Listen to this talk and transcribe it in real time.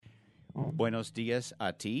Buenos días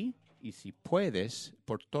a ti y si puedes,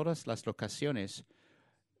 por todas las locaciones,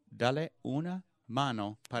 dale una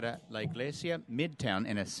mano para la iglesia Midtown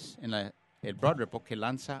el Broad Ripple que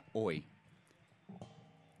lanza hoy.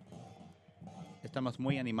 Estamos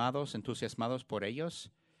muy animados, entusiasmados por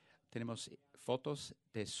ellos. Tenemos fotos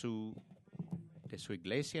de su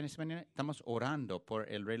iglesia en esta mañana. Estamos orando por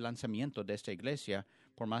el relanzamiento de esta iglesia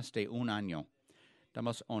por más de un año.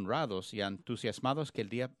 Estamos honrados y entusiasmados que el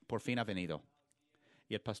día por fin ha venido.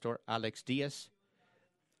 Y el pastor Alex Díaz,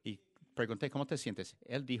 y pregunté, ¿cómo te sientes?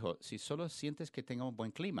 Él dijo, si solo sientes que tengo un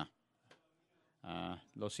buen clima.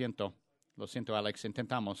 Lo siento, Alex,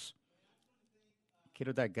 intentamos.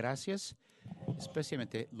 Quiero dar gracias,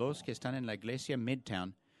 especialmente los que están en la iglesia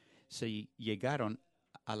Midtown, se llegaron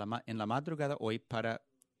en la madrugada hoy para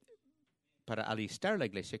alistar la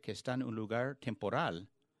iglesia que está en un lugar temporal.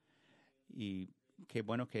 Y qué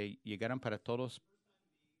bueno que llegaron para todos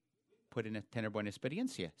pueden tener buena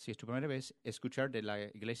experiencia. Si es tu primera vez escuchar de la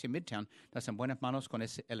iglesia Midtown, estás en buenas manos con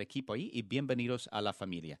el equipo ahí y bienvenidos a la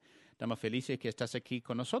familia. Estamos felices que estás aquí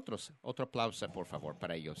con nosotros. Otro aplauso, por favor,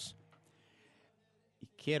 para ellos. Y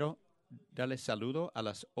quiero darles saludo a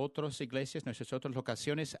las otras iglesias, nuestras otras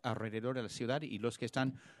locaciones alrededor de la ciudad y los que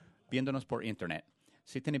están viéndonos por internet.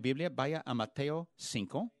 Si tiene Biblia, vaya a Mateo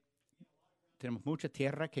 5. Tenemos mucha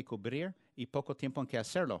tierra que cubrir y poco tiempo en que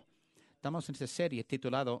hacerlo. Estamos en esta serie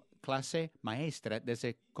titulado Clase Maestra desde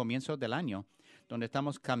el comienzo del año, donde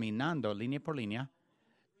estamos caminando línea por línea.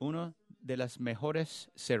 Uno de los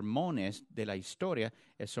mejores sermones de la historia,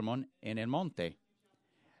 el Sermón en el Monte.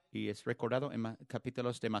 Y es recordado en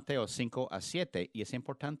capítulos de Mateo 5 a 7. Y es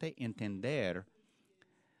importante entender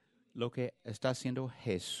lo que está haciendo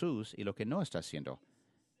Jesús y lo que no está haciendo.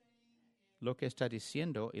 Lo que está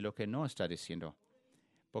diciendo y lo que no está diciendo.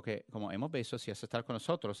 Porque, como hemos visto, si has estado con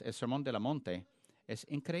nosotros, el Sermón del Monte es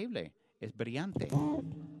increíble, es brillante,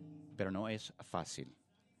 pero no es fácil.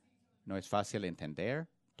 No es fácil entender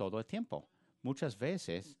todo el tiempo. Muchas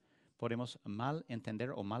veces podemos mal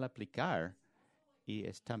entender o mal aplicar y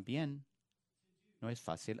también no es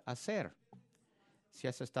fácil hacer. Si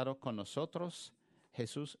has estado con nosotros,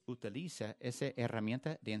 Jesús utiliza esa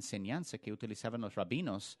herramienta de enseñanza que utilizaban los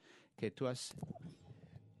rabinos que tú has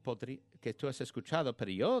escuchado,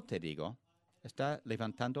 pero yo te digo, está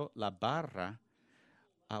levantando la barra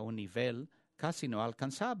a un nivel casi no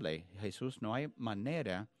alcanzable. Jesús, no hay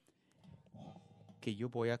manera que yo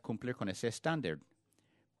voy a cumplir con ese estándar.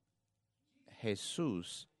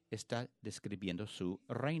 Jesús está describiendo su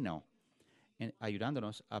reino,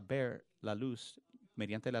 ayudándonos a ver la luz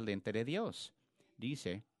mediante la lente de Dios.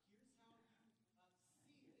 Dice,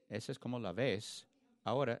 esa es como la ves,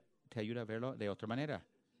 ahora te ayuda a verlo de otra manera.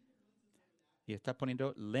 Y está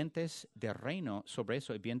poniendo lentes de reino sobre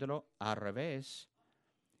eso y viéndolo al revés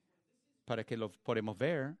para que lo podamos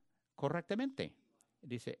ver correctamente.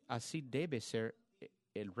 Dice, así debe ser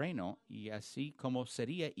el reino y así como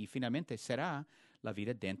sería y finalmente será la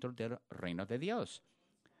vida dentro del reino de Dios.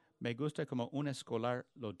 Me gusta como un escolar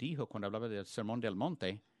lo dijo cuando hablaba del Sermón del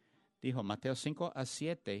Monte. Dijo, Mateo 5 a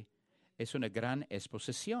 7 es una gran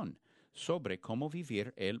exposición sobre cómo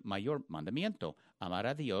vivir el mayor mandamiento, amar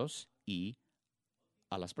a Dios y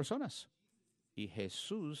a las personas. Y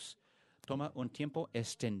Jesús toma un tiempo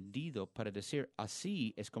extendido para decir,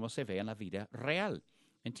 así es como se ve en la vida real.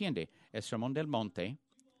 ¿Entiende? El Sermón del Monte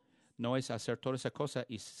no es hacer toda esa cosa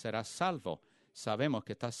y serás salvo. Sabemos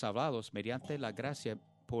que estás salvados mediante la gracia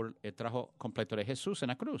por el trabajo completo de Jesús en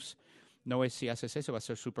la cruz. No es si haces eso, vas a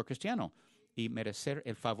ser súper cristiano y merecer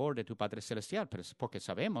el favor de tu Padre Celestial, pero es porque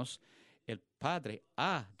sabemos el Padre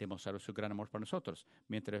ha demostrado su gran amor por nosotros.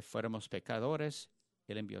 Mientras fuéramos pecadores,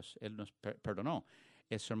 Él nos perdonó.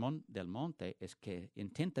 El Sermón del Monte es que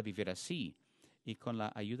intenta vivir así y con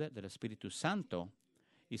la ayuda del Espíritu Santo.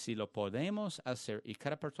 Y si lo podemos hacer y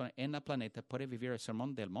cada persona en el planeta puede vivir el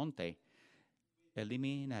Sermón del Monte,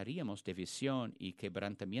 eliminaríamos división y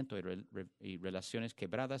quebrantamiento y relaciones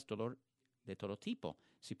quebradas, dolor de todo tipo,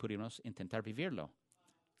 si pudiéramos intentar vivirlo.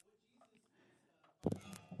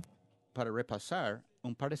 Para repasar,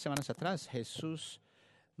 un par de semanas atrás, Jesús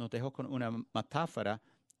nos dejó con una metáfora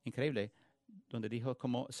increíble, donde dijo,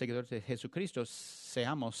 como seguidores de Jesucristo,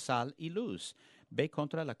 seamos sal y luz. Ve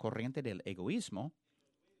contra la corriente del egoísmo.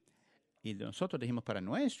 Y nosotros dijimos para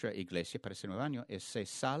nuestra iglesia, para este nuevo año, es ser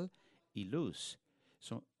sal y luz.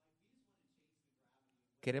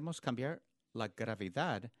 Queremos cambiar la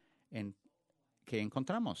gravedad que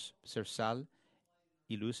encontramos. Ser sal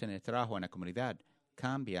y luz en el trabajo, en la comunidad,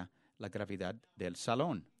 cambia la gravedad del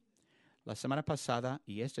salón. La semana pasada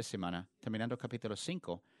y esta semana, terminando capítulo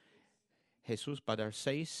 5, Jesús va a dar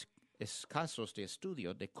 6 casos de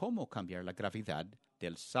estudio de cómo cambiar la gravedad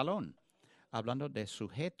del salón, hablando de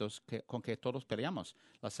sujetos con que todos peleamos.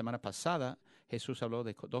 La semana pasada Jesús habló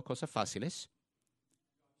de dos cosas fáciles.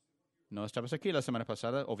 No estabas aquí la semana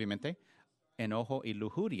pasada, obviamente. Enojo y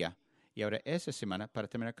lujuria. Y ahora esta semana, para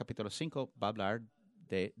terminar el capítulo 5, va a hablar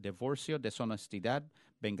de divorcio, deshonestidad,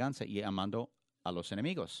 venganza y amando a los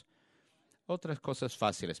enemigos. Otras cosas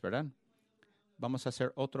fáciles, ¿verdad? Vamos a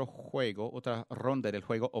hacer otro juego, otra ronda del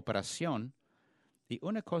juego Operación. Y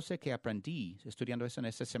una cosa que aprendí estudiando eso en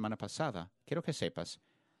esta semana pasada, quiero que sepas,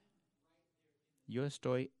 yo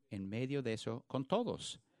estoy en medio de eso con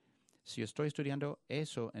todos. Si estoy estudiando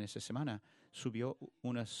eso en esta semana, subió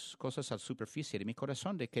unas cosas a la superficie de mi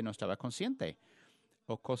corazón de que no estaba consciente,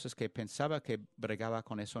 o cosas que pensaba que bregaba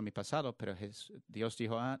con eso en mi pasado, pero Dios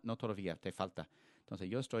dijo, no todavía, te falta. Entonces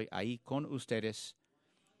yo estoy ahí con ustedes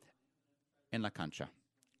en la cancha.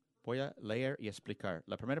 Voy a leer y explicar.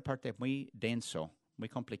 La primera parte es muy denso, muy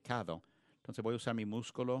complicado. Entonces voy a usar mi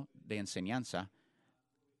músculo de enseñanza.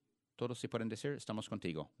 Todos si pueden decir, estamos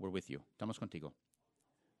contigo. We're with you. Estamos contigo.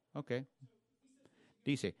 Ok.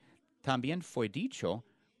 Dice, también fue dicho,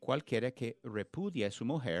 cualquiera que repudie a su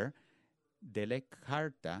mujer, dele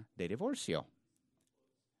carta de divorcio.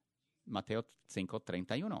 Mateo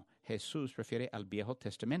 5:31. Jesús refiere al Viejo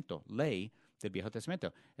Testamento, ley del Viejo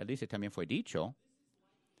Testamento. Él dice, también fue dicho,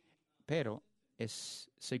 pero es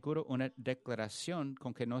seguro una declaración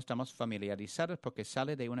con que no estamos familiarizados porque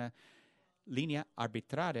sale de una línea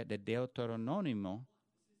arbitraria de Deuteronomio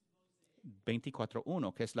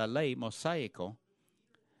 24:1, que es la ley mosaico.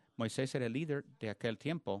 Moisés era el líder de aquel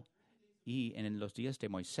tiempo y en los días de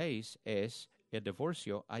Moisés el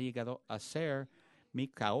divorcio ha llegado a ser muy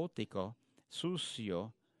caótico,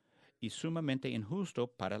 sucio y sumamente injusto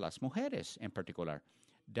para las mujeres en particular.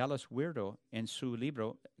 Dallas Willard, en su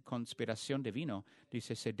libro Conspiración Divina,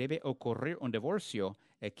 dice, se debe ocurrir un divorcio.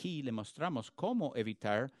 Aquí le mostramos cómo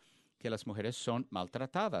evitar que las mujeres son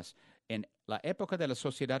maltratadas. En la época de la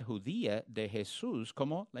sociedad judía de Jesús,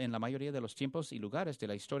 como en la mayoría de los tiempos y lugares de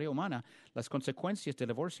la historia humana, las consecuencias del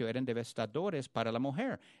divorcio eran devastadoras para la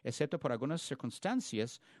mujer, excepto por algunas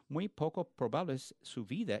circunstancias muy poco probables. Su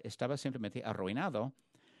vida estaba simplemente arruinada.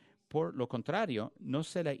 Por lo contrario, no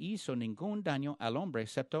se le hizo ningún daño al hombre,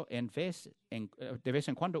 excepto de vez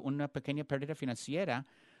en cuando una pequeña pérdida financiera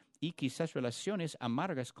y quizás relaciones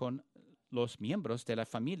amargas con los miembros de la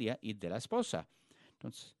familia y de la esposa.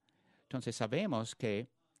 Entonces sabemos que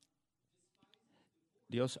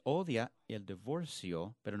Dios odia el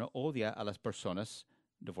divorcio, pero no odia a las personas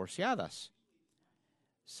divorciadas.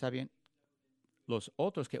 ¿Saben? Los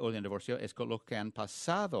otros que odian el divorcio es los que han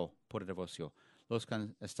pasado por el divorcio, los que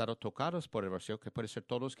han estado tocados por el divorcio, que puede ser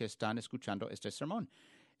todos los que están escuchando este sermón.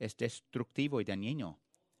 Es destructivo y dañino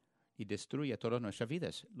y destruye todas nuestras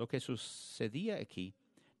vidas. Lo que sucedía aquí,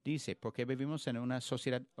 dice, porque vivimos en una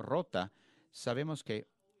sociedad rota, sabemos que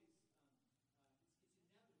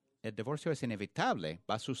el divorcio es inevitable,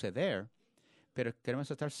 va a suceder, pero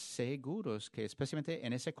queremos estar seguros que especialmente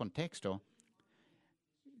en ese contexto,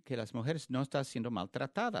 que las mujeres no están siendo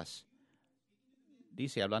maltratadas.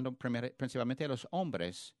 Dice, hablando principalmente de los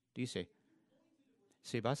hombres, dice,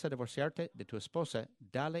 si vas a divorciarte de tu esposa,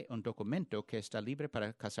 dale un documento que está libre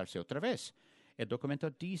para casarse otra vez. El documento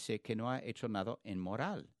dice que no ha hecho nada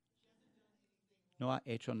inmoral, no ha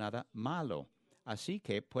hecho nada malo, así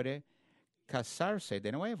que puede casarse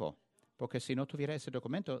de nuevo, porque si no tuviera ese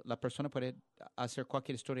documento, la persona puede hacer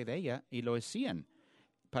cualquier historia de ella y lo hacían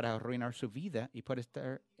para arruinar su vida y puede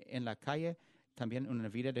estar en la calle también una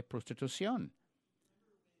vida de prostitución.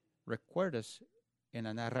 ¿Recuerdas en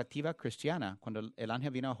la narrativa cristiana cuando el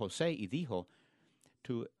ángel vino a José y dijo,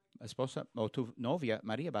 tu esposa o tu novia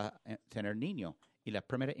María va a tener niño? Y la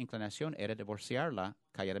primera inclinación era divorciarla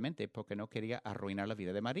calladamente porque no quería arruinar la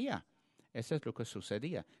vida de María. Eso es lo que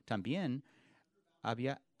sucedía. También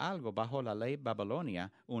había algo bajo la ley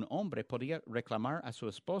babilonia. Un hombre podía reclamar a su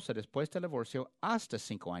esposa después del divorcio hasta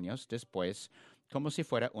 5 años después, como si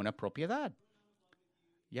fuera una propiedad.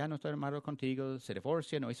 Ya no estoy malo contigo, se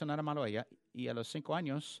divorcia, no hizo nada malo a ella, y a los 5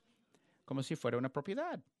 años, como si fuera una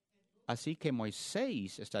propiedad. Así que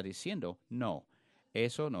Moisés está diciendo, no,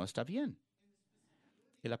 eso no está bien.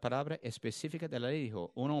 Y la palabra específica de la ley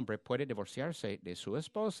dijo, un hombre puede divorciarse de su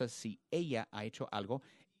esposa si ella ha hecho algo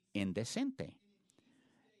indecente.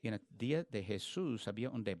 Y en el día de Jesús había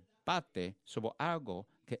un debate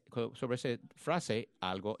sobre esa frase,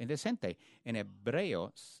 algo indecente. En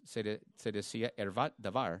hebreo se decía ervat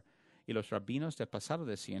davar, y los rabinos del pasado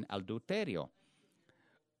decían adulterio.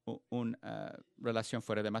 una relación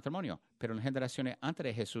fuera de matrimonio. Pero en las generaciones antes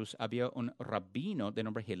de Jesús había un rabino de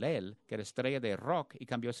nombre Hillel, que era estrella de rock y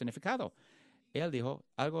cambió el significado. Él dijo,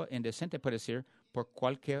 algo indecente puede ser por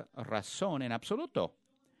cualquier razón en absoluto.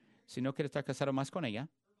 Si no quiere estar casado más con ella,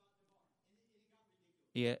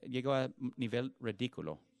 y llegó a un nivel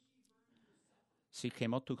ridículo. Si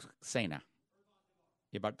quemó tu cena,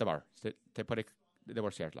 y te puede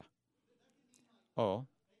divorciarla. O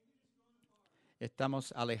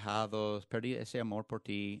estamos alejados, perdí ese amor por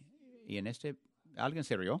ti, y alguien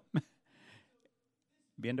se rió.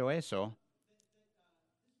 Viendo eso,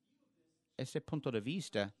 ese punto de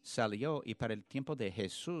vista salió, y para el tiempo de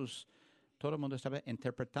Jesús, todo el mundo estaba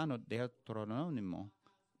interpretando Deuteronomio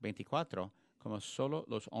 24 como solo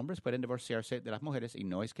los hombres pueden divorciarse de las mujeres, y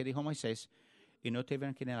no es que dijo Moisés, y no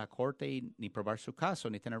tuvieron que ir a la corte ni probar su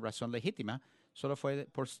caso, ni tener razón legítima, solo fue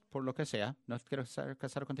por lo que sea, no quiero estar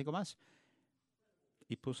casado contigo más.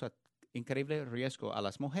 Y puso increíble riesgo a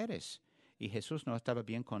las mujeres. Y Jesús no estaba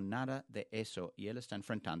bien con nada de eso, y él está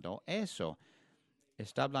enfrentando eso.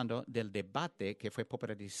 Está hablando del debate que fue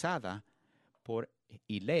popularizada por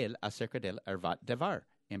Hillel acerca del Ervat Devar.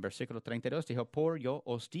 En versículo 32 dijo, por yo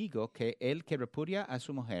os digo que el que repudia a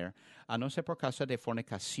su mujer, a no ser por causa de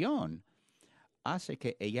fornicación, hace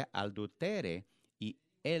que ella adultere, y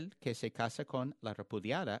el que se casa con la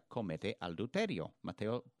repudiada comete adulterio.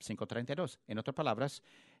 Mateo 5:32. En otras palabras,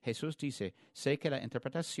 Jesús dice, sé que la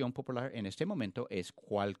interpretación popular en este momento es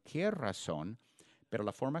cualquier razón, pero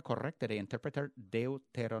la forma correcta de interpretar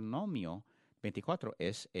Deuteronomio 24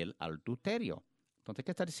 es el adulterio. Entonces,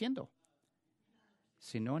 ¿qué está diciendo?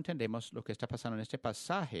 Si no entendemos lo que está pasando en este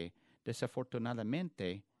pasaje,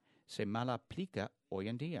 desafortunadamente se mal aplica hoy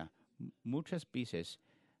en día. Muchas veces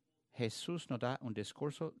Jesús nos da un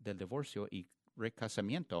discurso del divorcio y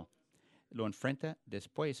recasamiento, lo enfrenta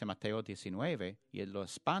después en Mateo 19 y lo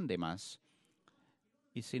expande más.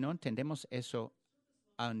 Y si no entendemos eso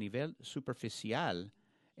a un nivel superficial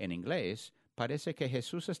en inglés, parece que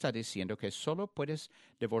Jesús está diciendo que solo puedes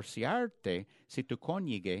divorciarte si tu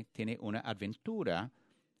cónyuge tiene una aventura,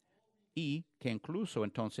 y que incluso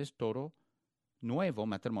entonces todo nuevo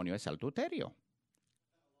matrimonio es adulterio.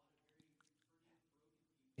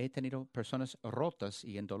 He tenido personas rotas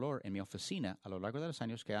y en dolor en mi oficina a lo largo de los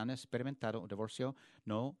años que han experimentado un divorcio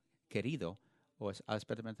no querido, o han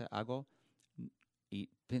experimentado algo y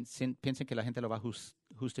piensen que la gente lo va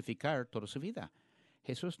a justificar toda su vida.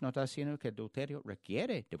 Jesús no está diciendo que el adulterio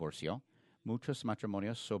requiere divorcio. Muchos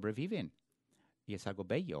matrimonios sobreviven y es algo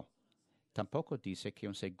bello. Tampoco dice que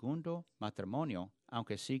un segundo matrimonio,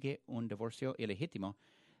 aunque sigue un divorcio ilegítimo,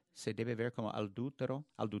 se debe ver como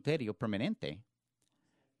adulterio permanente.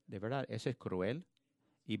 De verdad, eso es cruel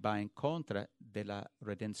y va en contra de la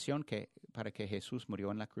redención para que Jesús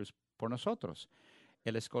murió en la cruz por nosotros.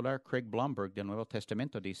 El escolar Craig Blomberg del Nuevo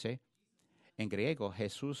Testamento dice, en griego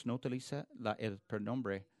Jesús no utiliza el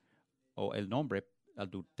pronombre o el nombre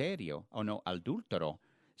adulterio o no adúltero,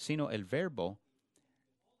 sino el verbo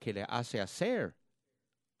que le hace hacer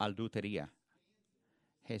adultería.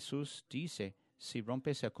 Jesús dice, si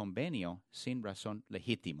rompes el convenio sin razón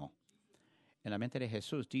legítimo. En la mente de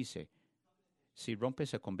Jesús dice, si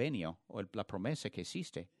rompes el convenio o la promesa que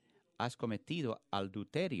hiciste, has cometido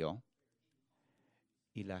adulterio,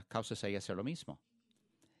 y la causa sería hacer lo mismo.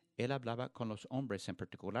 Él hablaba con los hombres en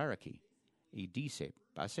particular aquí y dice,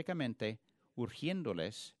 básicamente,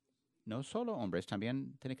 urgiéndoles, no solo hombres,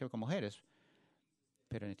 también tiene que ver con mujeres,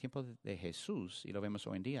 pero en el tiempo de Jesús, y lo vemos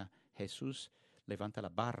hoy en día, Jesús levanta la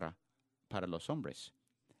barra para los hombres.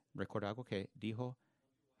 Recuerda algo que dijo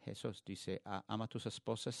Jesús, dice, ama a tus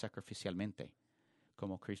esposas sacrificialmente,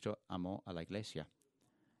 como Cristo amó a la iglesia.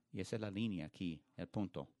 Y esa es la línea aquí, el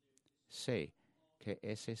punto. Sé que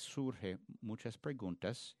ese surge muchas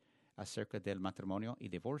preguntas acerca del matrimonio y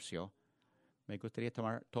divorcio. Me gustaría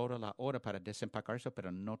tomar toda la hora para desempacar eso,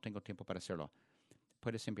 pero no tengo tiempo para hacerlo.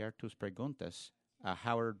 Puedes enviar tus preguntas a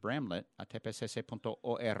Howard Bramlett a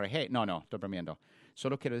tpcc.org. No, estoy bromeando.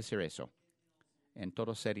 Solo quiero decir eso. En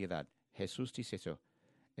toda seriedad, Jesús dice eso.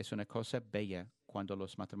 Es una cosa bella cuando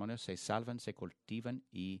los matrimonios se salvan, se cultivan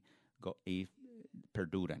y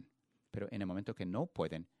perduran. Pero en el momento que no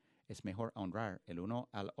pueden, es mejor honrar el uno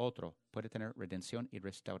al otro. Puede tener redención y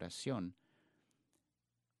restauración.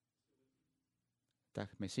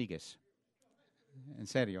 ¿Me sigues? En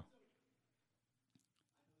serio.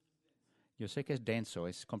 Yo sé que es denso,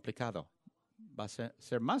 es complicado. Va a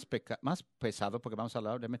ser más pesado porque vamos a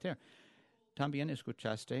hablar de meter. También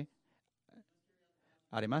escuchaste,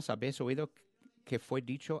 además habéis oído que fue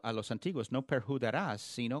dicho a los antiguos, no perjurarás,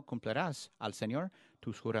 sino cumplirás al Señor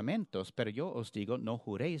tus juramentos. Pero yo os digo, no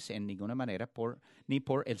juréis en ninguna manera ni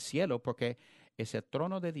por el cielo, porque es el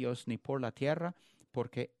trono de Dios, ni por la tierra,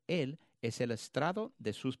 porque Él es el estrado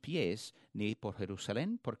de sus pies, ni por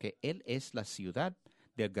Jerusalén, porque Él es la ciudad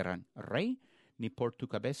del gran rey, ni por tu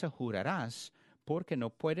cabeza jurarás, porque no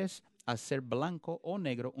puedes hacer blanco o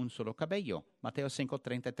negro un solo cabello. Mateo 5,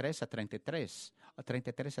 33 a 33, a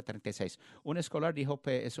 33 a 36. Un escolar dijo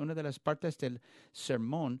que es una de las partes del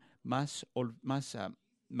sermón más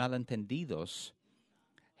malentendidos.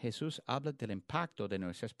 Jesús habla del impacto de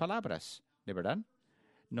nuestras palabras, ¿de verdad?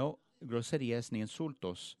 No groserías ni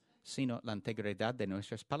insultos, sino la integridad de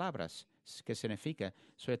nuestras palabras. ¿Qué significa?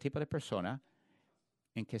 Soy el tipo de persona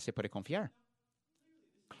en que se puede confiar.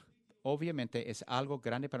 Obviamente es algo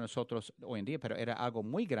grande para nosotros hoy en día, pero era algo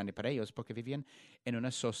muy grande para ellos porque vivían en una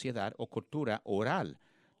sociedad o cultura oral.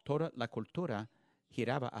 Toda la cultura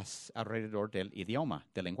giraba alrededor del idioma,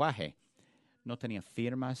 del lenguaje. No tenían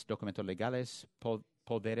firmas, documentos legales,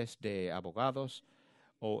 poderes de abogados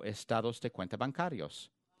o estados de cuenta bancarios.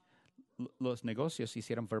 Los negocios se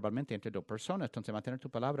hicieron verbalmente entre dos personas, entonces mantener tu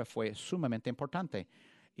palabra fue sumamente importante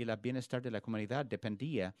y el bienestar de la comunidad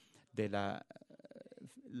dependía de la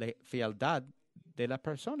fealdad de las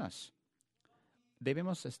personas.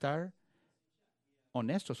 Debemos estar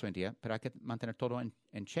honestos hoy en día, pero hay que mantener todo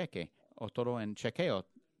en cheque o todo en chequeo.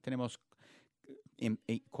 Tenemos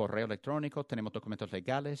correo electrónico, tenemos documentos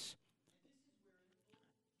legales.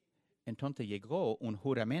 Entonces llegó un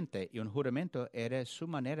juramento y un juramento era su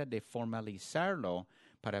manera de formalizarlo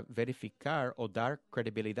para verificar o dar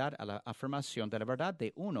credibilidad a la afirmación de la verdad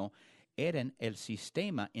de uno. Eran el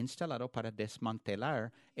sistema instalado para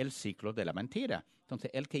desmantelar el ciclo de la mentira.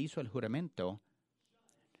 Entonces, el que hizo el juramento,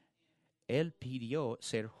 él pidió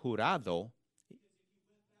ser jurado,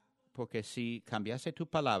 porque si cambiaste tu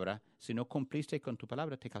palabra, si no cumpliste con tu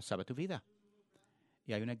palabra, te causaba tu vida.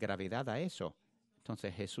 Y hay una gravedad a eso.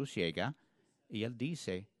 Entonces, Jesús llega y él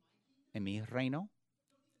dice, en mi reino,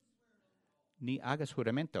 ni hagas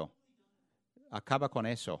juramento. Acaba con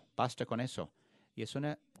eso, basta con eso. Y es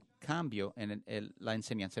un cambio en la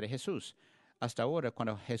enseñanza de Jesús. Hasta ahora,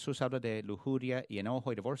 cuando Jesús habla de lujuria y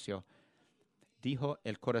enojo y divorcio, dijo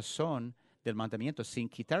el corazón del mandamiento sin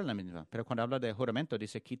quitar la misma. Pero cuando habla de juramento,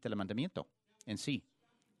 dice quita el mandamiento en sí.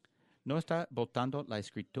 No está votando la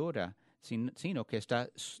escritura, sino que está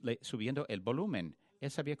subiendo el volumen.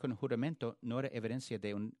 Él sabía que un juramento no era evidencia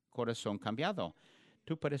de un corazón cambiado.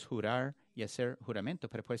 Tú puedes jurar y hacer juramento,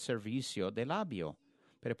 pero puede ser vicio de labio,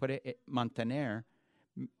 pero puede mantener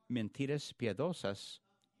mentiras piadosas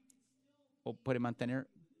o puede mantener,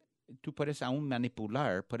 tú puedes aún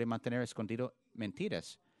manipular, puede mantener escondido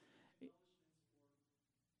mentiras.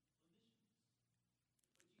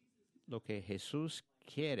 Lo que Jesús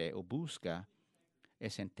quiere o busca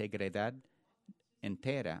es integridad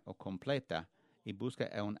entera o completa y busca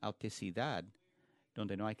una autenticidad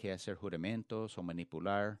donde no hay que hacer juramentos o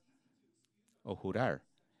manipular o jurar.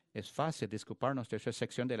 Es fácil disculparnos de esa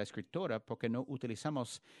sección de la Escritura porque no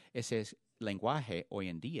utilizamos ese lenguaje hoy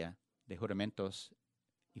en día de juramentos.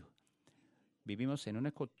 Vivimos en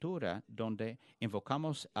una cultura donde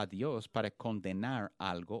invocamos a Dios para condenar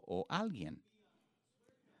algo o alguien.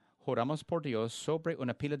 Juramos por Dios sobre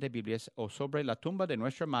una pila de Biblias o sobre la tumba de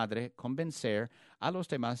nuestra madre, convencer a los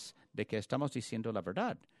demás de que estamos diciendo la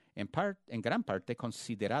verdad, en gran parte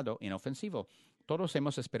considerado inofensivo. Todos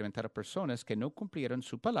hemos experimentado personas que no cumplieron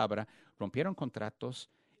su palabra, rompieron contratos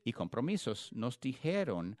y compromisos, nos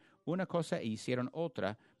dijeron una cosa e hicieron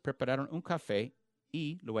otra, prepararon un café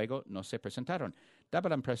y luego no se presentaron. Daba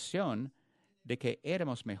la impresión de que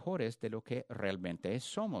éramos mejores de lo que realmente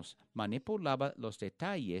somos. Manipulaba los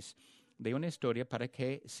detalles de una historia para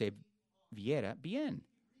que se viera bien.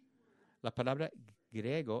 La palabra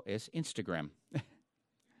griego es Instagram.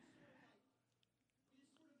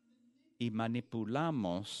 Y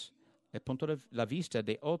manipulamos el punto de la vista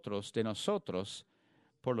de otros, de nosotros,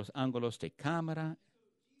 por los ángulos de cámara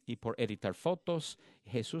y por editar fotos.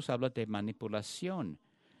 Jesús habla de manipulación,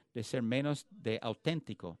 de ser menos de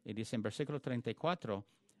auténtico. Y dice en versículo 34,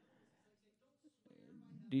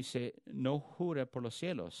 dice, no jure por los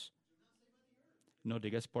cielos, no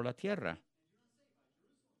digas por la tierra,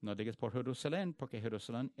 no digas por Jerusalén, porque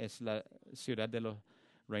Jerusalén es la ciudad de los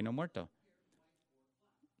reinos muertos.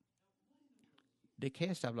 ¿De qué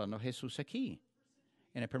está hablando Jesús aquí?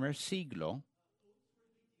 En el primer siglo,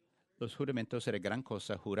 los juramentos eran gran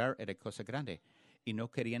cosa, jurar era cosa grande. Y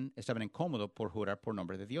no querían, estaban incómodos por jurar por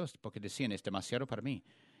nombre de Dios, porque decían, es demasiado para mí,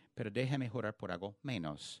 pero déjame jurar por algo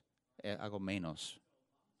menos, algo menos.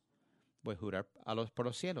 Voy a jurar por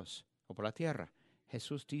los cielos, o por la tierra.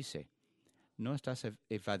 Jesús dice, no estás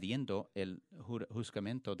evadiendo el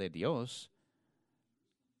juzgamiento de Dios.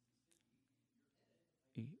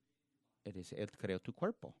 Y Él creó tu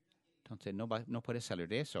cuerpo. Entonces no puedes salir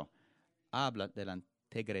de eso. Habla de la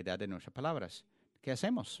integridad de nuestras palabras. ¿Qué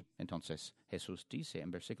hacemos? Entonces Jesús dice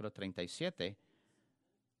en versículo 37,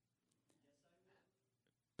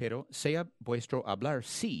 pero sea vuestro hablar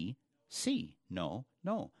sí, sí, no,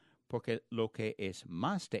 no, porque lo que es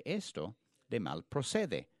más de esto, de mal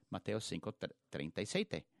procede. Mateo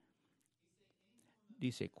 5:37.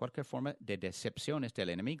 Dice, cualquier forma de decepciones del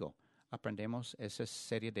enemigo. Aprendemos esa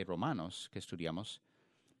serie de Romanos que estudiamos.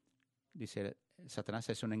 Dice, Satanás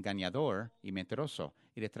es un engañador y mentiroso,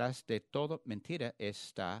 y detrás de toda mentira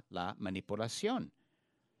está la manipulación.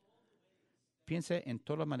 Piense en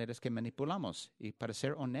todas las maneras que manipulamos, y para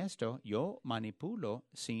ser honesto, yo manipulo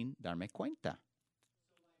sin darme cuenta.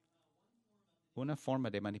 Una forma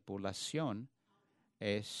de manipulación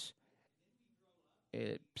es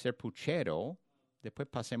ser puchero, después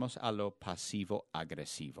pasemos a lo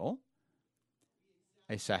pasivo-agresivo.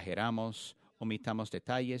 Exageramos, omitamos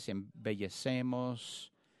detalles,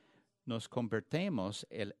 embellecemos, nos convertimos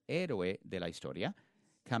el héroe de la historia,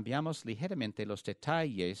 cambiamos ligeramente los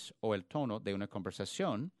detalles o el tono de una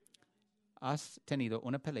conversación. Has tenido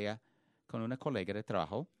una pelea con una colega de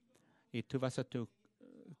trabajo y tú vas a tu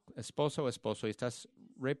esposo o esposo y estás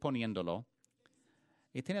reponiéndolo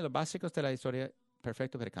y tiene los básicos de la historia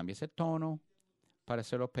perfecto, pero cambias el tono para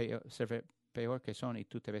hacerlo ser peor que son y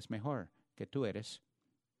tú te ves mejor que tú eres.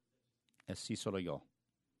 Así solo yo.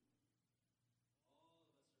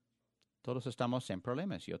 Todos estamos en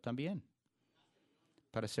problemas, yo también.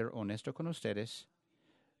 Para ser honesto con ustedes,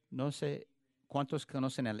 no sé cuántos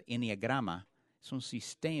conocen el enneagrama. Es un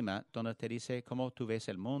sistema donde te dice cómo tú ves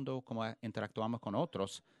el mundo, cómo interactuamos con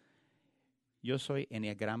otros. Yo soy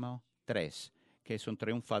enneagrama 3, que es un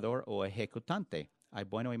triunfador o ejecutante. Hay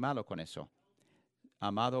bueno y malo con eso.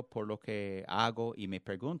 Amado por lo que hago y me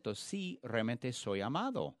pregunto si realmente soy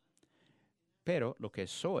amado. Pero lo que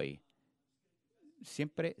soy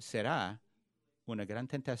siempre será una gran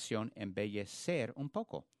tentación embellecer un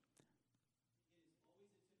poco.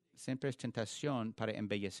 Siempre es tentación para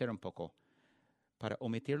embellecer un poco, para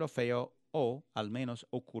omitir lo feo o al menos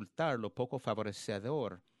ocultar lo poco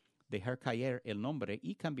favorecedor, dejar caer el nombre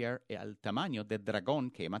y cambiar el tamaño del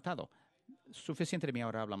dragón que he matado. Suficiente de mí,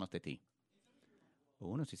 ahora hablamos de ti.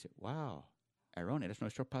 Uno dice, wow, Aaron, eres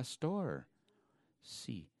nuestro pastor.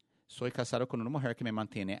 Sí, soy casado con una mujer que me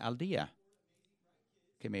mantiene al día,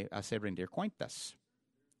 que me hace rendir cuentas.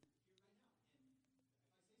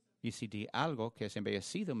 Y si di algo que es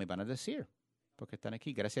embellecido, me van a decir, porque están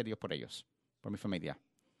aquí. Gracias a Dios por ellos, por mi familia.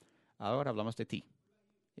 Ahora hablamos de ti.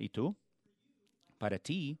 ¿Y tú? Para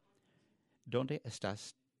ti, ¿dónde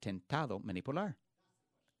estás tentado a manipular?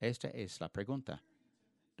 Esta es la pregunta.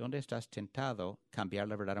 ¿Dónde estás tentado a cambiar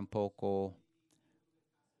la verdad un poco,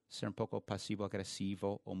 ser un poco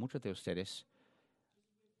pasivo-agresivo? O muchos de ustedes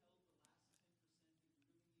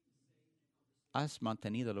has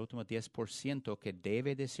mantenido el último 10% que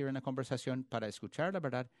debe decir en la conversación para escuchar la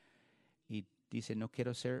verdad y dice, no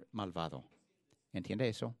quiero ser malvado. ¿Entiende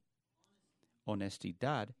eso?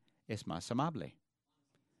 Honestidad es más amable.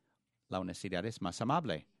 La honestidad es más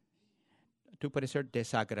amable. Tú puedes ser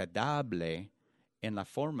desagradable en la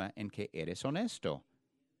forma en que eres honesto,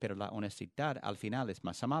 pero la honestidad al final es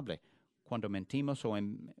más amable. Cuando mentimos o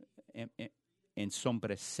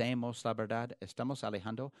ensombrecemos la verdad, estamos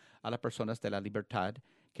alejando a las personas de la libertad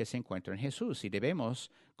que se encuentran en Jesús y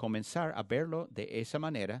debemos comenzar a verlo de esa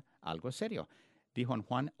manera, algo serio. Dijo en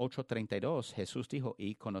Juan 8:32, Jesús dijo,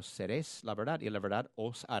 y conoceréis la verdad y la verdad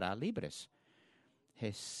os hará libres.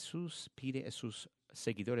 Jesús pide a sus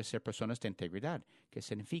seguidores ser personas de integridad, que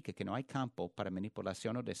significa que no hay campo para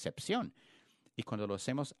manipulación o decepción. Y cuando lo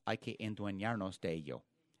hacemos hay que endueñarnos de ello.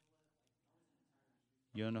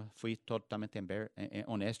 Yo no fui totalmente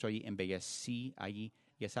honesto y embellecí allí,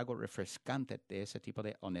 y es algo refrescante de ese tipo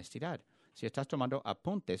de honestidad. Si estás tomando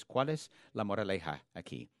apuntes, ¿cuál es la moraleja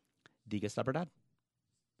aquí? Digas la verdad.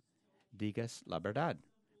 Digas la verdad.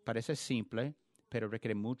 Parece simple, pero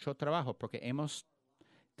requiere mucho trabajo porque hemos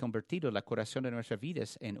convertido la curación de nuestras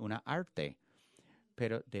vidas en una arte.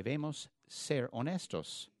 Pero debemos ser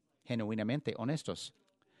honestos, genuinamente honestos.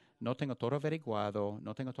 No tengo todo averiguado,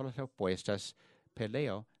 no tengo todas las respuestas.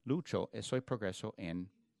 Peleo, lucho,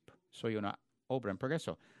 soy una obra en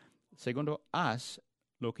progreso. Segundo, haz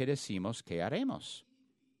lo que decimos que haremos.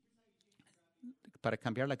 Para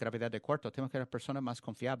cambiar la gravedad del cuarto, tengo que ser la persona más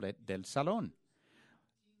confiable del salón.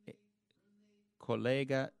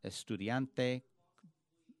 Colega, estudiante,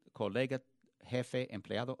 colega jefe,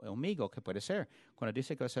 empleado o amigo que puede ser. Cuando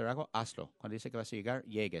dice que va a hacer algo, hazlo. Cuando dice que vas a llegar,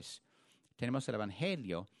 llegues. Tenemos el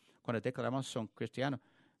Evangelio. Cuando declaramos son cristianos,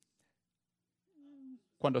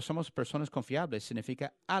 cuando somos personas confiables,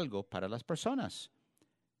 significa algo para las personas.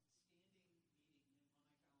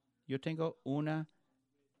 Yo tengo una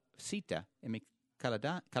cita en mi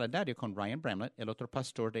calendario con Ryan Bramlett, el otro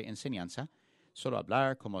pastor de enseñanza. Solo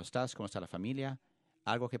hablar, cómo estás, cómo está la familia,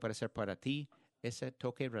 algo que puede ser para ti, ese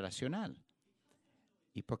toque relacional.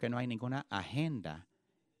 Y porque no hay ninguna agenda,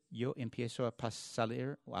 yo empiezo a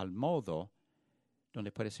salir al modo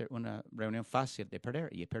donde puede ser una reunión fácil de perder.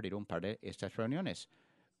 Y he perdido un par de estas reuniones.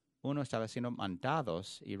 Uno estaba haciendo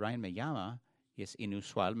mandados y Ryan me llama, y es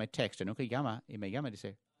inusual, me texta, nunca llama, y me llama y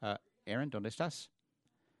dice, Aaron, ¿dónde estás?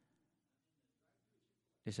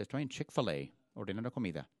 Dice, estoy en Chick-fil-A ordenando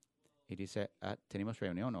comida. Y dice, tenemos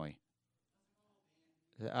reunión hoy.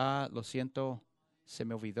 Dice, lo siento, se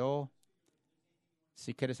me olvidó.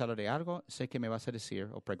 Si quieres hablar de algo, sé que me vas a decir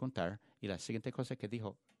o preguntar. Y la siguiente cosa que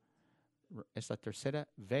dijo, es la tercera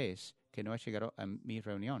vez que no he llegado a mi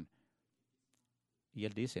reunión. Y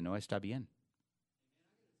él dice, no está bien.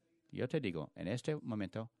 Yo te digo, en este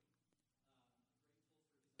momento,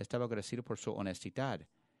 estaba agradecido por su honestidad,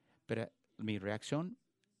 pero mi reacción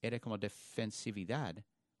era como defensividad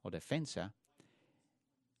o defensa.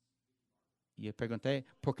 Y yo pregunté,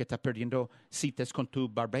 ¿por qué estás perdiendo citas con tu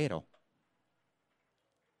barbero?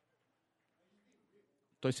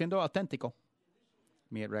 Estoy siendo auténtico.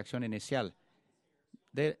 Mi reacción inicial.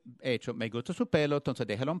 De hecho, me gusta su pelo, entonces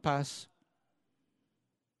déjalo en paz.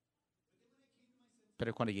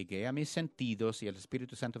 Pero cuando llegué a mis sentidos y el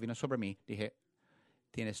Espíritu Santo vino sobre mí, dije,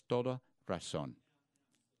 tienes toda razón.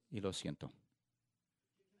 Y lo siento.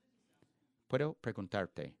 Puedo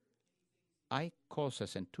preguntarte, ¿hay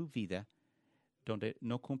cosas en tu vida donde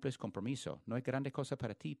no cumples compromiso? No es grande cosa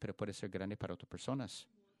para ti, pero puede ser grande para otras personas.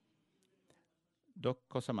 Dos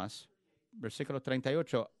cosas más. Versículo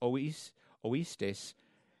 38, oísteis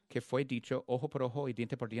que fue dicho ojo por ojo y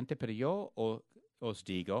diente por diente, pero yo os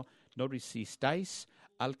digo, no resistáis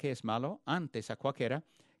al que es malo, antes a cualquiera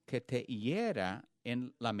que te hiera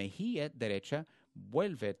en la mejilla derecha,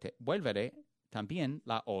 vuélvele también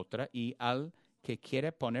la otra, y al que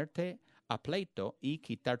quiere ponerte a pleito y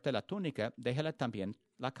quitarte la túnica, déjale también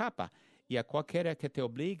la capa. Y a cualquiera que te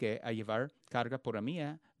obligue a llevar carga por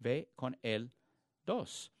mía, ve con él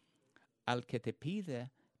 2. Al que te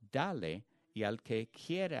pide, dale, y al que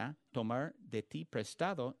quiera tomar de ti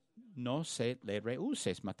prestado, no se le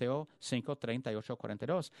rehuses. Mateo 5, 38,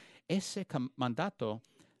 42. Ese mandato,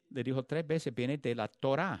 le dijo 3 veces, viene de la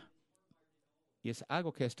Torá. Y es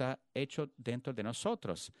algo que está hecho dentro de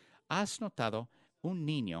nosotros. ¿Has notado un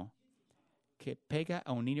niño que pega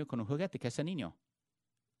a un niño con un juguete? ¿Qué es ese niño?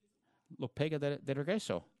 Lo pega de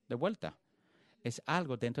regreso, de vuelta. Es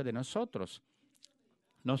algo dentro de nosotros.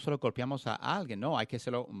 No solo golpeamos a alguien, no, hay que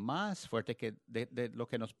hacerlo más fuerte que de lo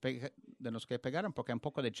que nos que pegaron, porque hay un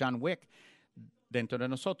poco de John Wick dentro de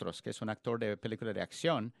nosotros, que es un actor de película de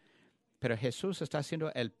acción, pero Jesús está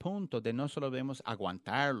haciendo el punto de no solo debemos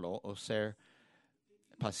aguantarlo o ser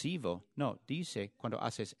pasivo, no, dice, cuando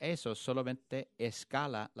haces eso, solamente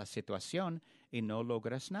escala la situación y no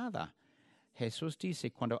logras nada. Jesús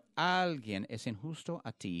dice, cuando alguien es injusto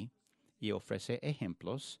a ti y ofrece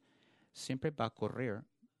ejemplos, siempre va a ocurrir,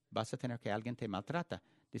 vas a tener que alguien te maltrata.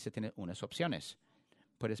 Dice, tienes unas opciones.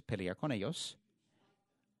 Puedes pelear con ellos,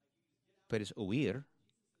 puedes huir,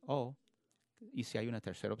 y si hay una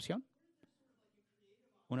tercera opción,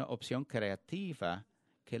 una opción creativa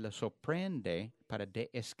que le sorprende para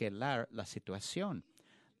deescalar la situación.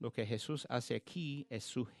 Lo que Jesús hace aquí es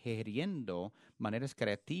sugiriendo maneras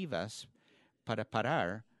creativas para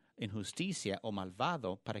parar injusticia o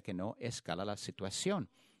malvado para que no escala la situación.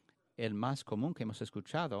 El más común que hemos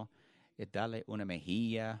escuchado es darle una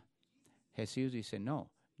mejilla. Jesús dice, no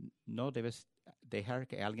debes dejar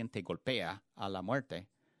que alguien te golpea a la muerte.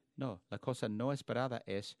 No, la cosa no esperada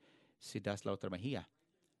es si das la otra mejilla.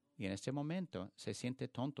 Y en este momento se siente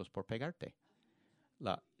tontos por pegarte.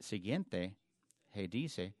 La siguiente,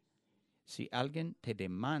 dice, si alguien te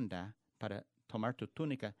demanda para tomar tu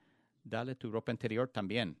túnica, dale tu ropa interior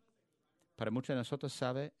también. Para muchos de nosotros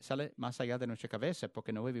sale más allá de nuestra cabeza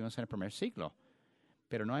porque no vivimos en el primer siglo.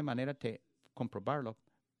 Pero no hay manera de comprobarlo.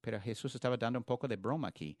 Pero Jesús estaba dando un poco de broma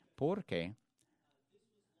aquí, porque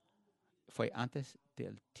fue antes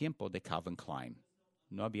del tiempo de Calvin Klein.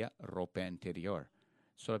 No había ropa interior.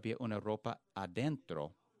 Solo había una ropa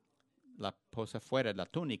adentro, la posa fuera, la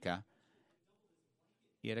túnica,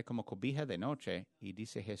 y era como cobija de noche. Y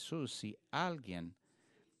dice Jesús, si alguien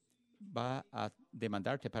va a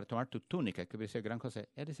demandarte para tomar tu túnica, que dice gran cosa.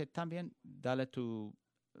 Él dice, también dale tu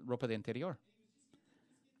ropa de interior.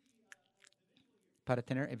 Para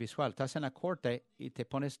tener el visual. Estás en la corte y te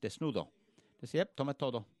pones desnudo. Dice, yep, toma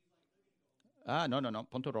todo. Ah, no,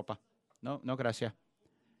 pon tu ropa. No, gracias.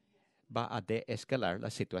 Va a deescalar la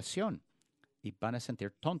situación y van a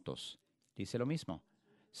sentir tontos. Dice lo mismo.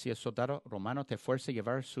 Si el soldado romano te fuerza a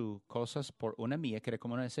llevar sus cosas por una milla, que era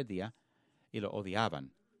como en ese día, y lo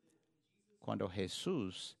odiaban. Cuando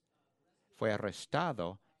Jesús fue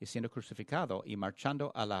arrestado y siendo crucificado y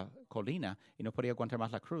marchando a la colina y no podía aguantar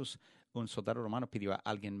más la cruz, un soldado romano pidió a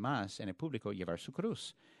alguien más en el público llevar su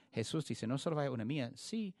cruz. Jesús dice, no solo vaya una mía,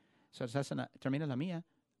 sí, termina la mía,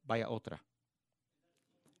 vaya otra.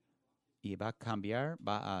 Y va a cambiar,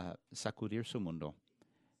 va a sacudir su mundo.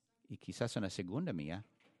 Y quizás en la segunda mía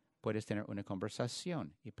puedes tener una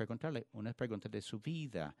conversación y preguntarle una pregunta de su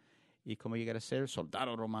vida y cómo llegar a ser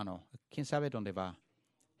soldado romano. ¿Quién sabe dónde va?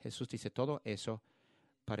 Jesús dice todo eso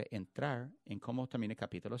para entrar en cómo termina el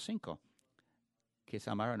capítulo 5, que es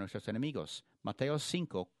amar a nuestros enemigos. Mateo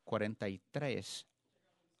 5, 43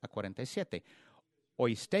 a 47.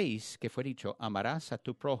 Oísteis que fue dicho, amarás a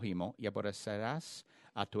tu prójimo y aborrecerás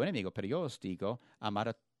a tu enemigo. Pero yo os digo, amar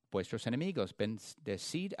a vuestros enemigos,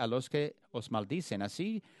 bendecid a los que os maldicen,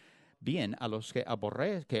 así bien a los que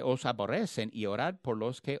os aborrecen y orad por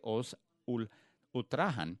los que os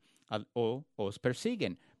ultrajan o os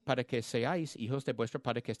persiguen, para que seáis hijos de vuestro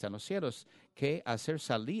Padre que está en los cielos, que hacer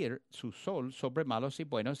salir su sol sobre malos y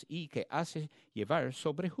buenos y que hace llevar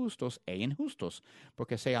sobre justos e injustos.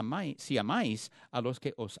 Porque si amáis a los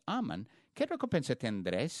que os aman, ¿qué recompensa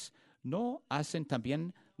tendréis? ¿No hacen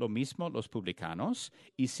también lo mismo los publicanos?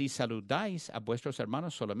 Y si saludáis a vuestros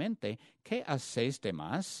hermanos solamente, ¿qué hacéis de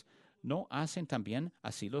más? ¿No hacen también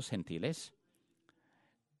así los gentiles?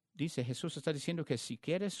 Dice, Jesús está diciendo que si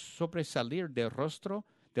quieres sobresalir del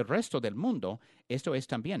resto del mundo, esto es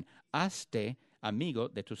también, hazte amigo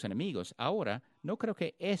de tus enemigos. Ahora, no creo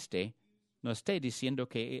que no esté diciendo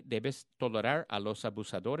que debes tolerar a los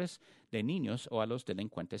abusadores de niños o a los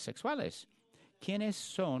delincuentes sexuales. ¿Quiénes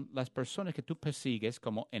son las personas que tú persigues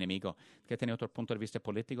como enemigo? Que tienen otro punto de vista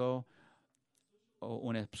político o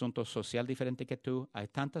un asunto social diferente que tú. Hay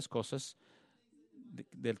tantas cosas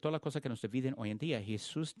de todas las cosas que nos dividen hoy en día.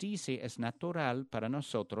 Jesús dice es natural para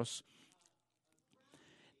nosotros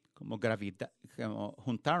como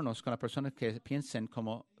juntarnos con las personas que piensen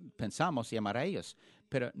como pensamos y amar a ellos.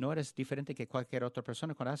 Pero no eres diferente que cualquier otra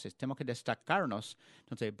persona cuando haces. Tenemos que destacarnos.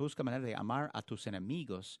 Entonces busca manera de amar a tus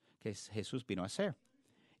enemigos, que Jesús vino a hacer.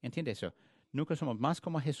 ¿Entiendes eso? Nunca somos más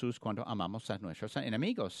como Jesús cuando amamos a nuestros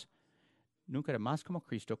enemigos. Nunca eres más como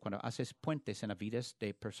Cristo cuando haces puentes en las vidas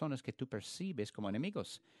de personas que tú percibes como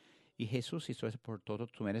enemigos. Y Jesús hizo eso por todo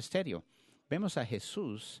tu ministerio. Vemos a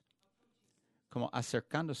Jesús como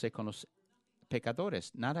acercándose con los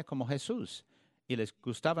pecadores, nada como Jesús. Y les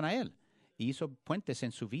gustaban a Él. Y hizo puentes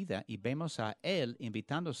en su vida y vemos a Él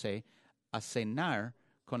invitándose a cenar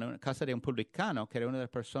con la casa de un publicano, que era una de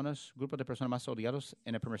las grupos de personas más odiados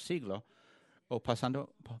en el primer siglo, o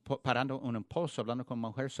parando un pozo, hablando con una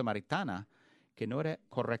mujer samaritana, que no era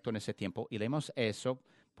correcto en ese tiempo, y leemos eso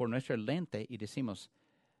por nuestra lente y decimos,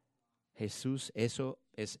 Jesús, eso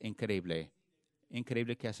es increíble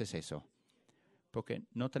que haces eso, porque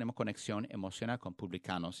no tenemos conexión emocional con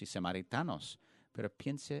publicanos y samaritanos, pero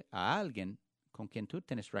piense a alguien con quien tú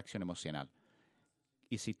tienes reacción emocional.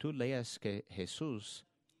 Y si tú leas que Jesús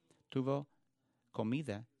tuvo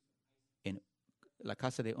comida en la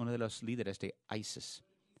casa de uno de los líderes de ISIS,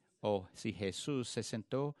 o si Jesús se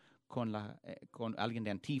sentó con alguien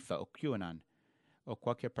de Antifa o QAnon o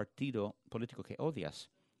cualquier partido político que odias,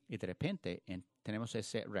 y de repente tenemos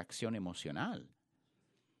esa reacción emocional.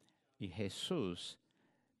 Y Jesús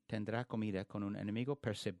tendrá comida con un enemigo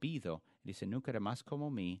percibido. Dice, nunca eres más como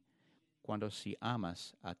mí cuando si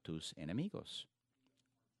amas a tus enemigos.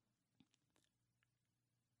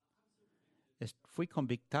 Fui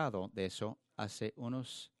convictado de eso hace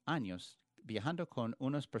unos años, viajando con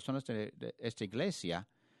unas personas de esta iglesia,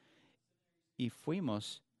 y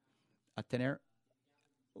fuimos a tener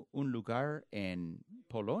un lugar en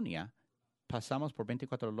Polonia. Pasamos por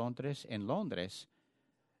 24 en Londres.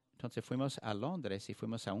 Entonces fuimos a Londres y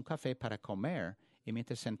fuimos a un café para comer. Y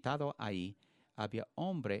mientras sentado ahí, había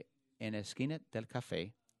hombre en la esquina del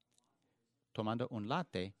café tomando un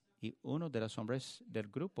latte, y uno de los hombres del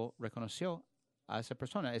grupo reconoció a esa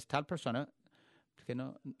persona. Es tal persona que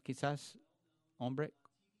no, quizás hombre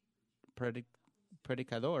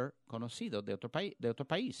predicador conocido de otro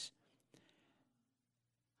país.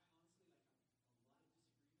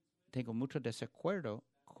 Tengo mucho desacuerdo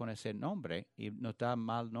con ese nombre y nos da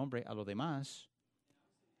mal nombre a los demás.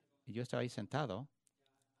 Y yo estaba ahí sentado.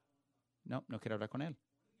 No, no quiero hablar con él.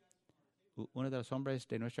 Uno de los hombres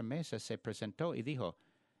de nuestra mesa se presentó y dijo,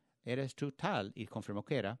 ¿eres tú tal? Y confirmó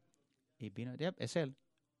que era. Y vino, yep, es él.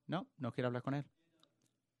 No, no quiero hablar con él.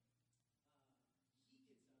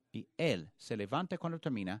 Y él se levanta cuando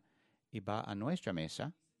termina y va a nuestra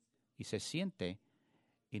mesa y se siente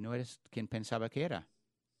y no eres quien pensaba que era.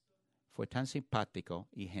 Fue tan simpático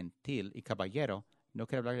y gentil y caballero, no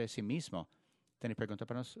quiere hablar de sí mismo. Tiene preguntas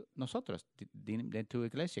para nosotros, de tu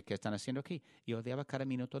iglesia, ¿qué están haciendo aquí? Y odiaba cada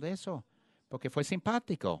minuto de eso, porque fue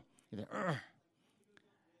simpático.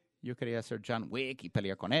 Yo quería ser John Wick y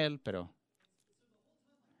pelear con él, pero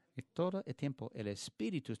y todo el tiempo el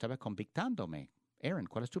Espíritu estaba convictándome. Aaron,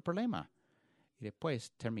 ¿cuál es tu problema? Y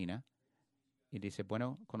después termina y dice,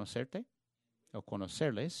 bueno, conocerte o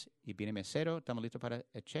conocerles. Y viene mesero, estamos listos para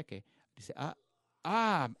el cheque. Dice,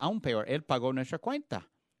 aún peor, él pagó nuestra cuenta.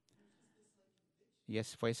 Y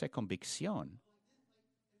fue esa convicción.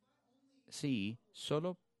 Sí,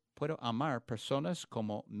 solo puedo amar personas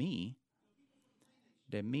como mí,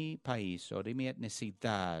 de mi país, o de mi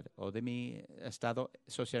etnicidad, o de mi estado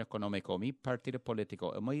socioeconómico, o mi partido político,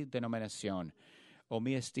 o mi denominación, o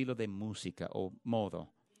mi estilo de música o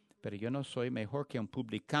modo. Pero yo no soy mejor que un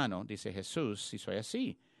publicano, dice Jesús, si soy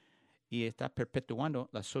así. Y está perpetuando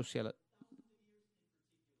la social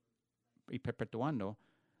y perpetuando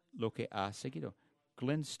lo que ha seguido.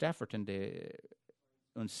 Glenn Stafferton de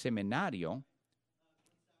un seminario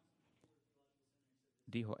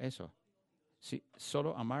dijo eso. Si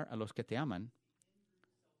solo amar a los que te aman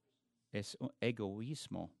es un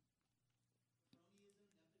egoísmo.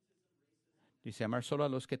 Dice, amar solo a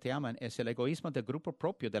los que te aman es el egoísmo del grupo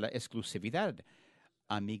propio, de la exclusividad.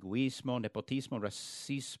 Amiguismo, nepotismo,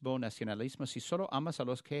 racismo, nacionalismo. Si solo amas a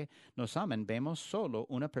los que nos aman, vemos solo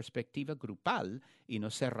una perspectiva grupal y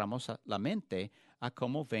nos cerramos la mente a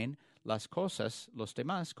cómo ven las cosas los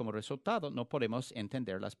demás. Como resultado, no podemos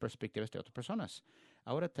entender las perspectivas de otras personas.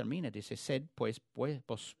 Ahora termina, dice, sed pues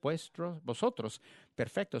vosotros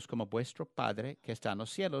perfectos como vuestro Padre que está en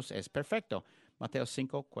los cielos es perfecto. Mateo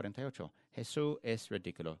 5:48. Jesús es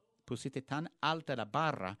ridículo. Pusiste tan alta la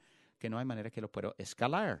barra que no hay manera que lo puedo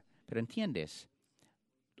escalar. Pero entiendes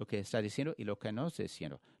lo que está diciendo y lo que no está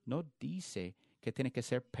diciendo. No dice que tiene que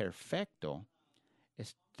ser perfecto.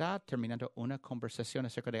 Está terminando una conversación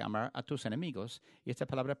acerca de amar a tus enemigos y esta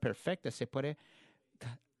palabra perfecta se puede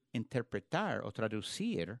interpretar o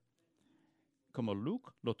traducir como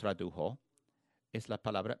Luke lo tradujo, es la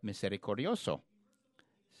palabra misericordioso.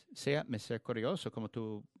 Sea misericordioso como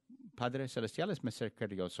tu Padre Celestial es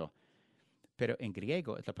misericordioso. Pero en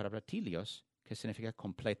griego es la palabra tilios, que significa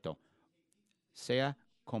completo. Sea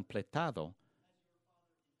completado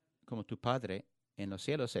como tu Padre en los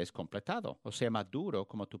cielos es completado. O sea, maduro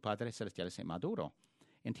como tu Padre Celestial es maduro.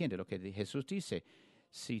 Entiende lo que Jesús dice.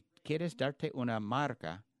 Si quieres darte una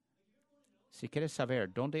marca, si quieres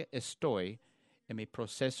saber dónde estoy en mi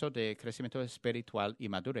proceso de crecimiento espiritual y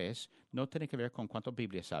madurez, no tiene que ver con cuántas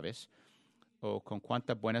Biblias sabes, o con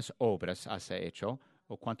cuántas buenas obras has hecho,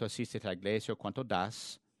 o cuánto asistes a la iglesia, o cuánto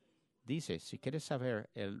das. Dice, si quieres saber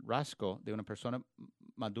el rasgo de una persona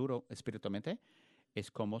maduro espiritualmente,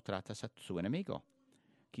 es cómo tratas a su enemigo.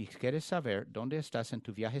 Si quieres saber dónde estás en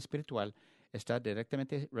tu viaje espiritual, está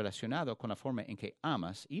directamente relacionado con la forma en que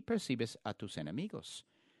amas y percibes a tus enemigos.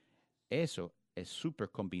 Eso es súper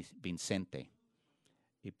convincente.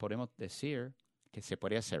 Y podemos decir que se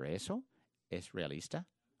puede hacer eso. ¿Es realista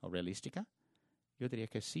o realística? Yo diría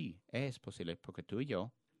que sí, es posible, porque tú y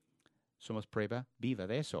yo somos prueba viva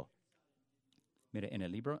de eso. Mire, en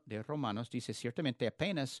el libro de Romanos dice, ciertamente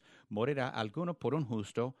apenas morirá alguno por un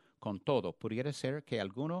justo, con todo, pudiera ser que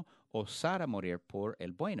alguno osara morir por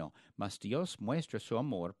el bueno, mas Dios muestra su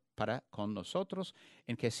amor para con nosotros,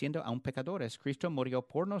 en que siendo aún pecadores, Cristo murió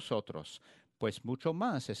por nosotros, pues mucho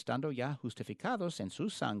más, estando ya justificados en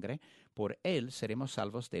su sangre, por él seremos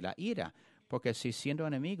salvos de la ira. Porque si siendo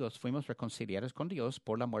enemigos fuimos reconciliados con Dios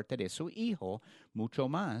por la muerte de su Hijo, mucho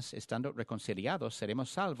más, estando reconciliados,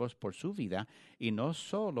 seremos salvos por su vida. Y no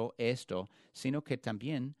solo esto, sino que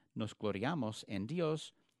también nos gloriamos en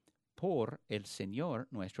Dios por el Señor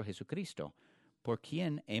nuestro Jesucristo, por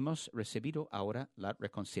quien hemos recibido ahora la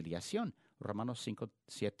reconciliación. Romanos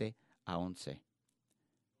 5:7-11.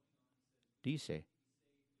 Dice,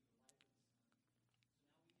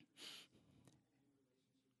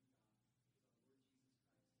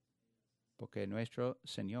 porque nuestro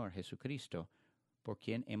Señor Jesucristo, por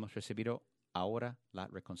quien hemos recibido ahora la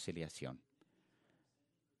reconciliación.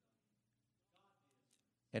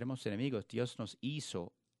 Éramos enemigos, Dios nos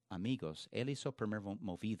hizo amigos. Él hizo primer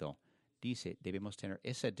movido. Dice, debemos tener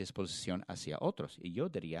esa disposición hacia otros. Y yo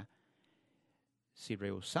diría, si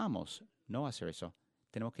rehusamos no hacer eso,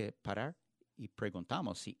 tenemos que parar y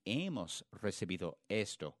preguntamos si hemos recibido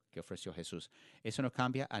esto que ofreció Jesús. Eso nos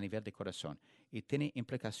cambia a nivel de corazón y tiene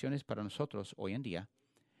implicaciones para nosotros hoy en día.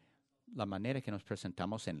 La manera que nos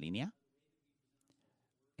presentamos en línea,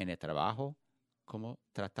 en el trabajo, cómo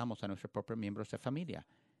tratamos a nuestros propios miembros de familia.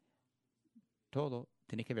 Todo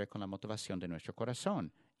tiene que ver con la motivación de nuestro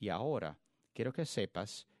corazón. Y ahora, quiero que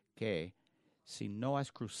sepas que si no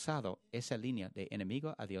has cruzado esa línea de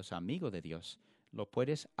enemigo a Dios, amigo de Dios, lo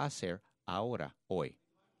puedes hacer ahora, hoy.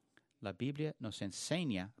 La Biblia nos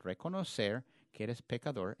enseña a reconocer que eres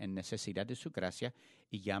pecador en necesidad de su gracia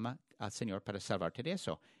y llama al Señor para salvarte de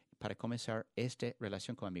eso, para comenzar esta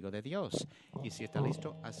relación con amigo de Dios. Y si estás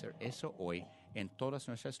listo a hacer eso hoy, en todas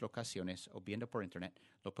nuestras locaciones o viendo por internet,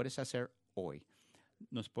 lo puedes hacer hoy.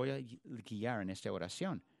 Nos voy a guiar en esta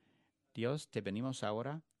oración. Dios, te venimos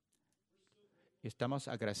ahora. Estamos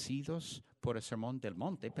agradecidos por el sermón del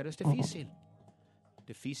monte, pero es difícil.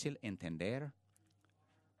 Difícil entender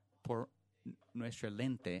por nuestro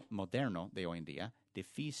lente moderno de hoy en día.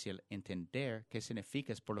 Difícil entender qué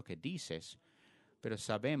significas por lo que dices, pero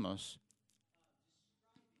sabemos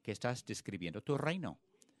que estás describiendo tu reino.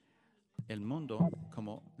 El mundo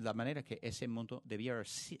como la manera que ese mundo debía haber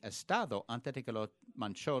estado antes de que lo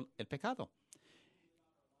manchó el pecado.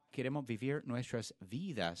 Queremos vivir nuestras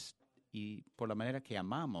vidas y por la manera que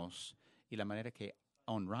amamos y la manera que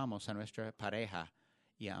honramos a nuestra pareja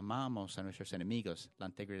y amamos a nuestros enemigos, la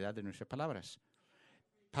integridad de nuestras palabras.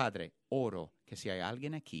 Padre, oro que si hay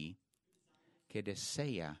alguien aquí que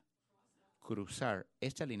desea cruzar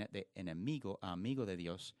esta línea de enemigo a amigo de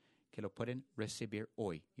Dios, que lo pueden recibir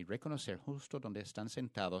hoy y reconocer justo donde están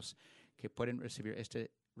sentados que pueden recibir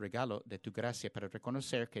este regalo de tu gracia para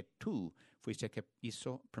reconocer que tú fuiste el que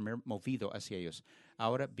hizo primer movido hacia ellos.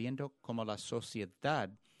 Ahora, viendo cómo la sociedad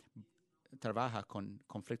trabaja con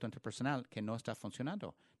conflicto interpersonal que no está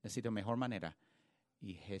funcionando, necesito mejor manera.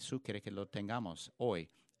 Y Jesús quiere que lo tengamos hoy.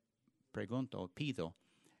 Pregunto, pido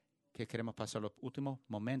que queremos pasar los últimos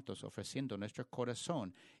momentos ofreciendo nuestro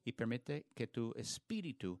corazón y permite que tu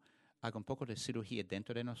espíritu haga un poco de cirugía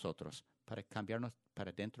dentro de nosotros para cambiarnos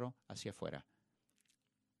para dentro hacia afuera.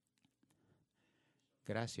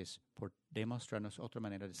 Gracias por demostrarnos otra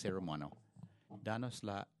manera de ser humano. Danos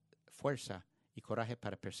la fuerza y coraje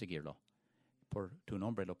para perseguirlo. Por tu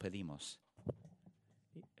nombre lo pedimos.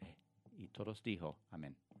 Y todos dijo,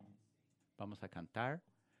 amén. Vamos a cantar.